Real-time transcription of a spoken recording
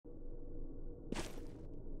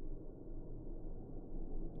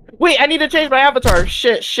Wait, I need to change my avatar.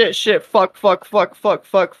 Shit, shit, shit. Fuck, fuck, fuck, fuck,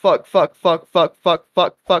 fuck, fuck, fuck, fuck, fuck, fuck,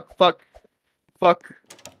 fuck, fuck, fuck, fuck.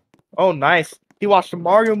 Oh, nice. He watched a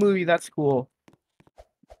Mario movie. That's cool.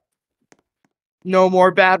 No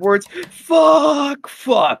more bad words. Fuck,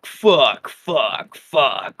 fuck, fuck, fuck,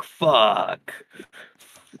 fuck, fuck,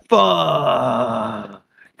 fuck.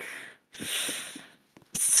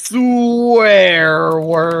 Swear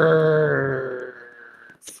words.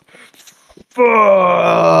 Fuck.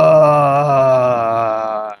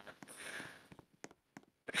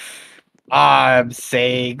 I'm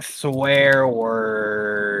saying swear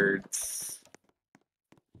words.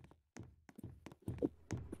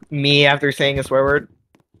 Me after saying a swear word?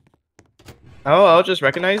 Oh, just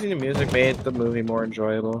recognizing the music made the movie more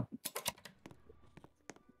enjoyable.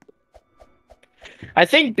 I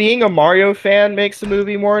think being a Mario fan makes the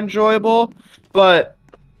movie more enjoyable, but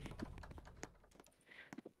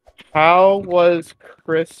how was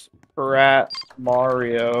Chris Pratt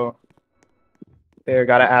Mario? There,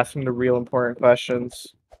 gotta ask him the real important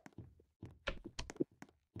questions.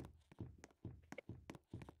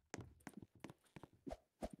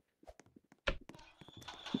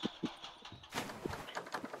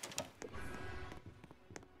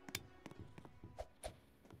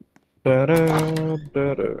 Ba-da,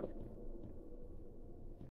 ba-da.